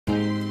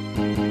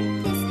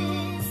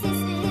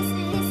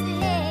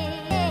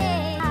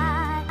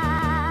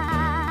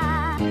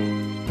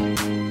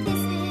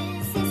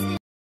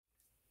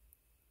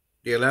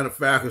The Atlanta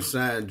Falcons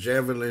signed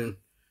Javelin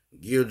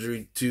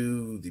Guidry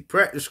to the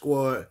practice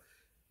squad.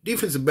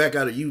 Defensive back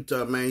out of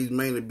Utah, man. He's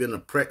mainly been a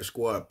practice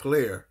squad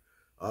player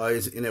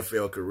his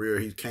NFL career.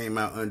 He came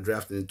out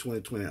undrafted in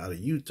 2020 out of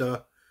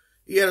Utah.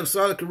 He had a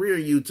solid career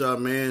in Utah,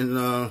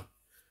 man.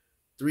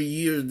 3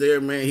 years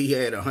there, man. He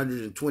had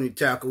 120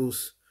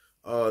 tackles,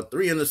 3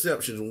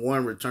 interceptions,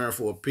 1 return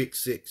for a pick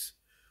six,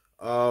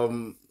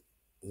 1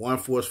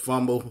 forced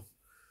fumble,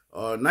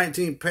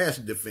 19 pass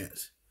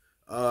defense.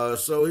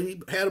 So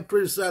he had a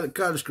pretty solid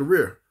college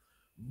career.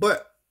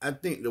 But I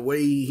think the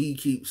way he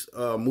keeps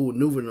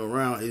moving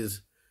around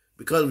is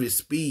because of his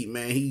speed,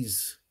 man.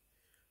 He's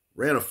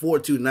ran a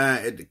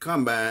 4.29 at the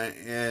combine,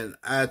 and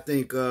I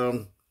think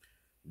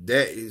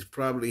that is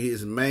probably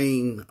his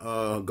main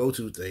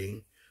go-to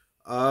thing.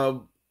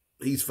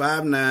 He's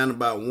 5'9",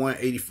 about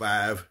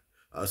 185,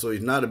 so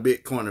he's not a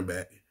big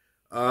cornerback.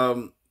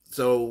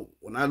 So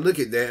when I look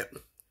at that,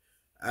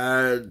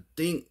 I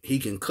think he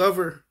can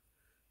cover,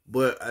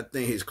 but I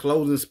think his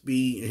closing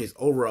speed and his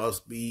overall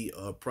speed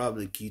are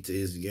probably key to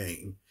his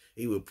game.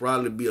 He would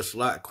probably be a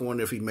slot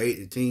corner if he made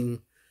the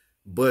team,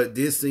 but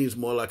this seems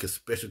more like a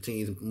special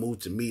teams move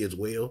to me as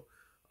well,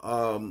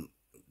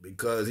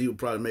 because he would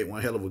probably make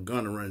one hell of a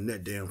gunner running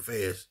that damn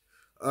fast.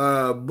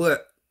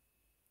 But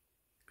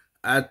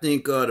I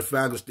think the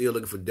Falcons still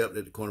looking for depth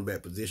at the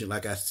cornerback position.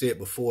 Like I said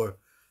before,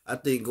 I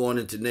think going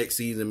into next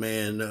season,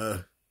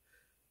 man,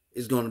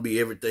 it's going to be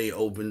everything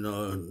open,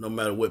 no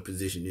matter what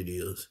position it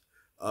is.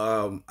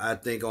 I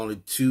think only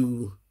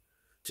 2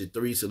 to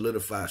 3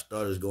 solidified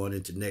starters going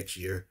into next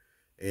year,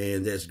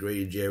 and that's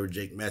Grady Jarrett,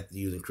 Jake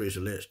Matthews, and Chris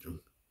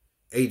Lindstrom.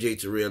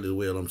 AJ Terrell as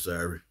well, I'm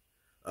sorry.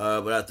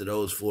 But after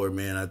those 4,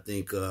 man, I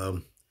think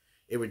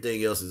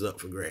everything else is up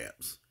for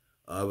grabs,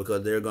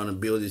 because they're going to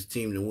build this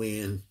team to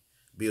win,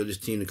 build this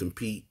team to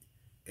compete,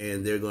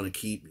 and they're going to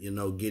keep,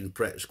 getting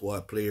practice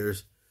squad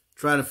players,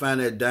 trying to find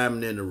that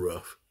diamond in the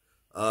rough.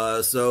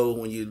 So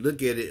when you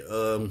look at it,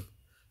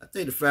 I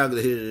think the Falcons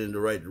are headed in the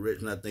right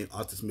direction. I think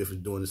Austin Smith is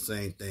doing the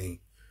same thing.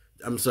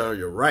 I'm sorry,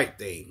 the right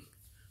thing,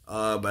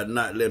 by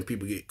not letting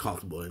people get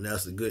comfortable. And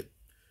that's a good,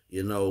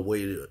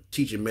 way to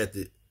teaching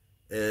method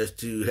as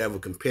to have a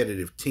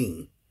competitive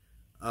team.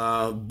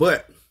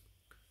 But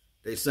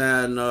they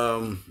signed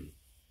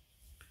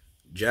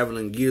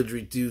Javelin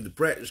Guidry to the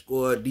practice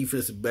squad,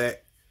 defensive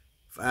back,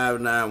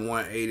 5'9",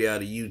 180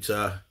 out of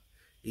Utah.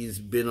 He's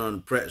been on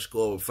the practice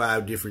squad with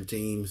 5 different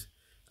teams.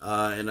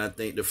 And I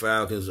think the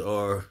Falcons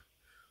are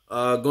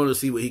going to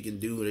see what he can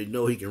do. They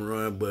know he can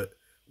run, but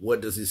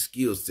what does his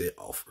skill set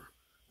offer?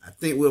 I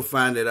think we'll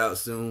find that out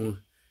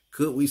soon.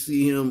 Could we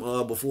see him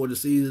before the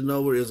season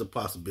over? Is a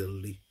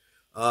possibility.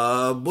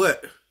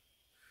 But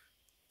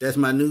that's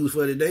my news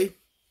for today.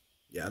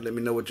 Y'all let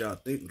me know what y'all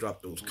think.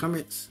 Drop those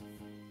comments.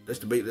 Let's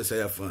debate. Let's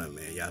have fun,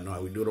 man. Y'all know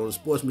how we do it on the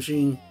sports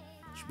machine.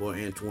 It's your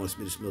boy Antoine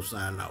Smitty Smith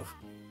signing off.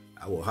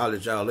 I will holler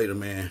at y'all later,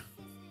 man.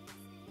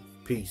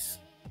 Peace.